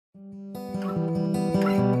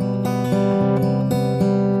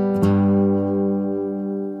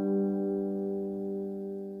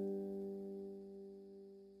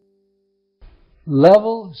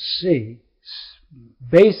Level C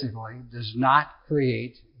basically does not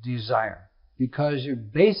create desire, because you're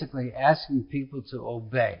basically asking people to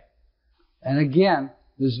obey. And again,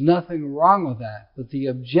 there's nothing wrong with that, but the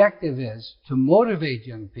objective is to motivate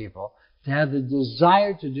young people to have the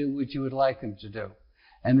desire to do what you would like them to do.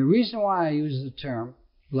 And the reason why I use the term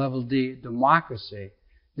level D, democracy,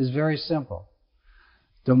 is very simple.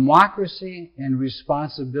 Democracy and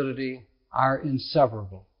responsibility are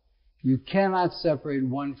inseparable. You cannot separate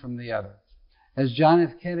one from the other. As John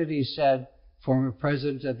F. Kennedy said, former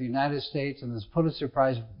President of the United States, in his Pulitzer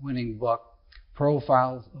Prize-winning book,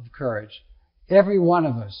 Profiles of Courage, every one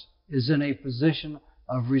of us is in a position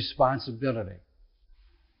of responsibility.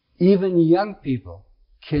 Even young people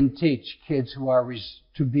can teach kids who are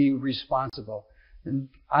to be responsible. And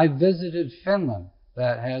I visited Finland,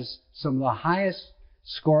 that has some of the highest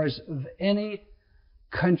scores of any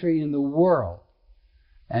country in the world.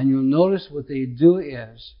 And you'll notice what they do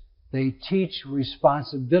is they teach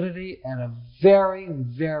responsibility at a very,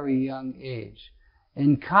 very young age.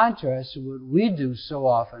 In contrast to what we do so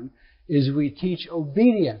often is we teach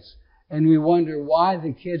obedience, and we wonder why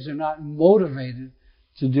the kids are not motivated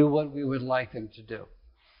to do what we would like them to do.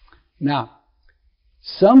 Now,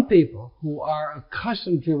 some people who are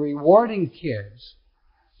accustomed to rewarding kids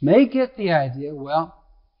may get the idea, well,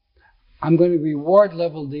 I'm going to reward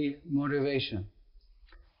level D motivation.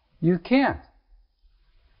 You can't.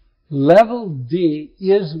 Level D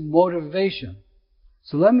is motivation.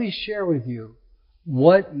 So let me share with you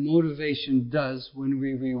what motivation does when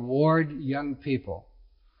we reward young people.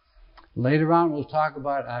 Later on we'll talk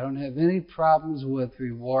about, I don't have any problems with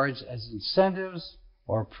rewards as incentives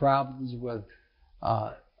or problems with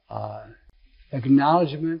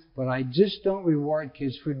acknowledgement, but I just don't reward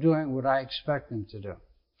kids for doing what I expect them to do.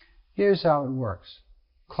 Here's how it works.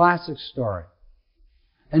 Classic story.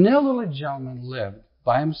 An elderly gentleman lived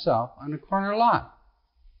by himself on a corner lot.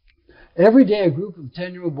 Every day a group of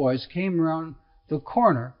 10-year-old boys came around the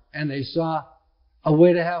corner and they saw a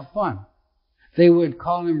way to have fun. They would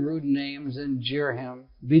call him rude names and jeer him,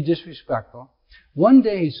 be disrespectful. One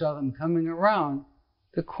day he saw them coming around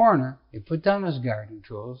the corner. He put down his gardening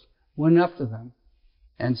tools, went up to them,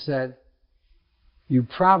 and said, "You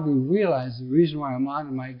probably realize the reason why I'm out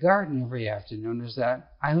in my garden every afternoon is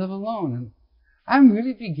that I live alone, and I'm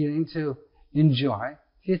really beginning to enjoy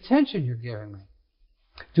the attention you're giving me.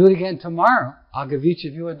 Do it again tomorrow. I'll give each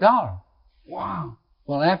of you $1. Wow.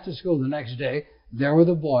 Well, after school the next day, there were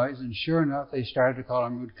the boys, and sure enough, they started to call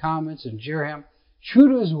him rude comments and jeer him. True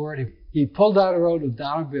to his word, he pulled out a roll of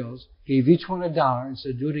dollar bills, gave each one $1, and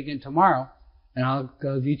said, "Do it again tomorrow, and I'll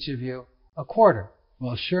give each of you a quarter."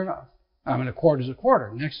 Well, sure enough, a quarter's a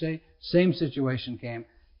quarter. Next day, same situation came.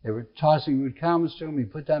 They were tossing rude comments to him. He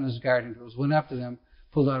put down his gardening tools, went up to them,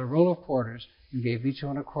 pulled out a roll of quarters, and gave each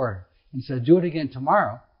one a quarter, and said, "Do it again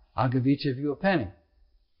tomorrow. I'll give each of you a penny."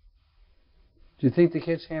 Do you think the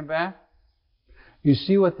kids came back? You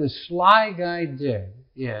see, what the sly guy did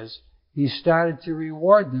is he started to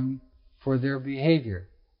reward them for their behavior.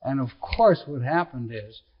 And of course what happened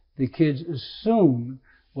is the kids assumed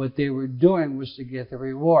what they were doing was to get the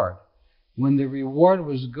reward. When the reward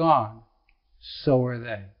was gone, so were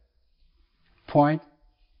they. Point,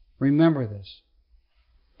 remember this.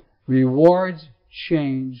 Rewards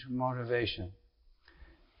change motivation.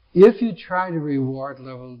 If you try to reward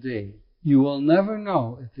level D, you will never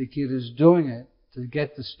know if the kid is doing it to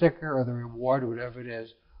get the sticker or the reward, whatever it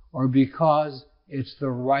is, or because it's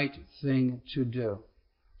the right thing to do.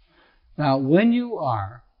 Now, when you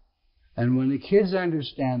are, and when the kids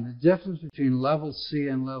understand the difference between level C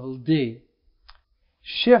and level D,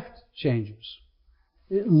 shift changes.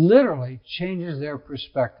 It literally changes their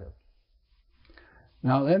perspective.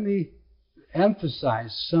 Now, let me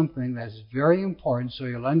emphasize something that's very important so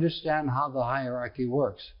you'll understand how the hierarchy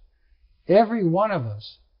works. Every one of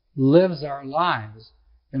us lives our lives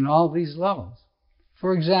in all these levels.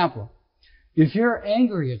 For example, if you're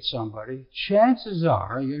angry at somebody, chances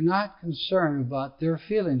are you're not concerned about their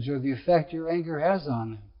feelings or the effect your anger has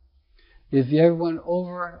on them. If you ever went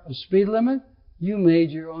over a speed limit, you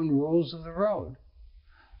made your own rules of the road.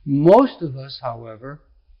 Most of us, however,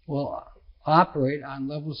 will operate on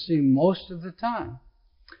level C most of the time.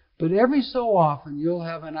 But every so often, you'll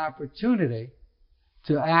have an opportunity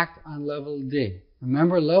to act on level D.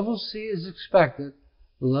 Remember, level C is expected,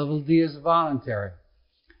 level D is voluntary.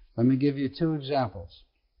 Let me give you 2 examples.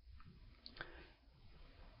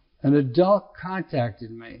 An adult contacted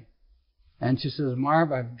me, and she says,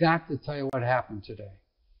 "Marv, I've got to tell you what happened today.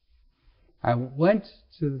 I went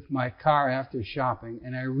to my car after shopping,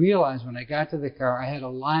 and I realized when I got to the car, I had a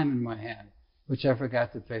lime in my hand, which I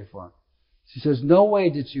forgot to pay for." She says no way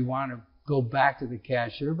did she want to go back to the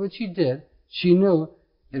cashier, but she did. She knew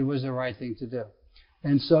it was the right thing to do.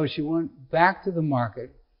 And so she went back to the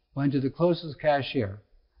market, went to the closest cashier,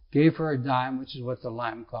 gave her a dime, which is what the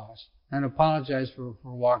lime cost, and apologized for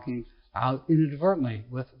walking out inadvertently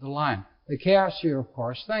with the lime. The cashier, of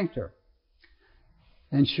course, thanked her.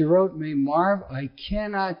 And she wrote me, Marv, I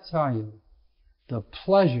cannot tell you the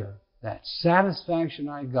pleasure, that satisfaction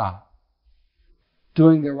I got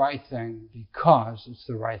doing the right thing because it's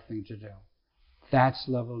the right thing to do. That's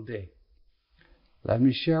level D. Let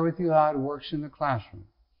me share with you how it works in the classroom.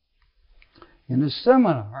 In a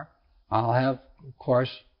seminar, I'll have, of course,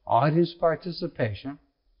 audience participation,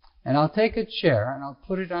 and I'll take a chair and I'll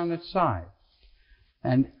put it on its side.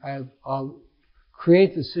 And I'll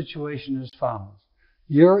create the situation as follows.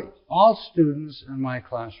 You're all students in my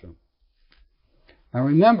classroom. Now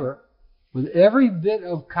remember, with every bit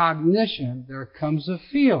of cognition, there comes a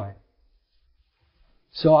feeling.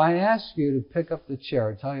 So I ask you to pick up the chair.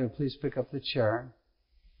 I tell you to please pick up the chair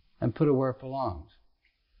and put it where it belongs.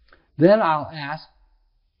 Then I'll ask,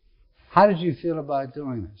 how did you feel about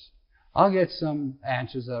doing this? I'll get some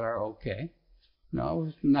answers that are okay. No, it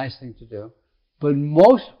was a nice thing to do. But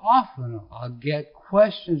most often I'll get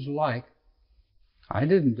questions like, I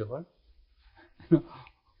didn't do it.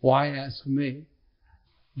 Why ask me?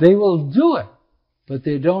 They will do it, but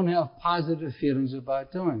they don't have positive feelings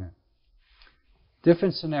about doing it.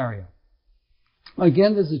 Different scenario.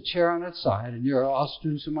 Again, there's a chair on its side, and you're all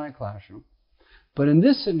students in my classroom. But in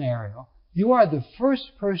this scenario, you are the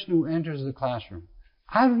first person who enters the classroom.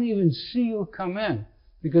 I don't even see you come in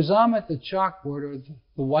because I'm at the chalkboard or the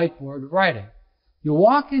whiteboard writing. You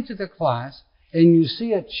walk into the class and you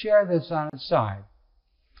see a chair that's on its side.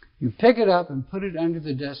 You pick it up and put it under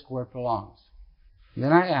the desk where it belongs.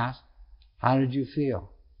 Then I ask, how did you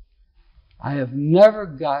feel? I have never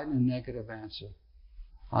gotten a negative answer.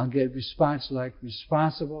 I'll get response like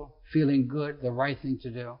responsible, feeling good, the right thing to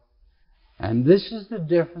do. And this is the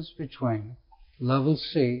difference between level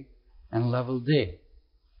C and level D.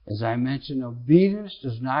 As I mentioned, obedience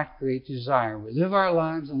does not create desire. We live our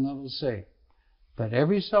lives in level C. But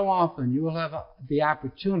every so often, you will have the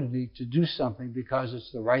opportunity to do something because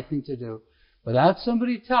it's the right thing to do without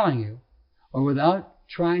somebody telling you or without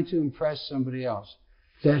trying to impress somebody else.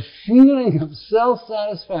 That feeling of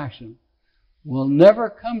self-satisfaction will never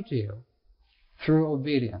come to you through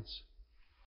obedience.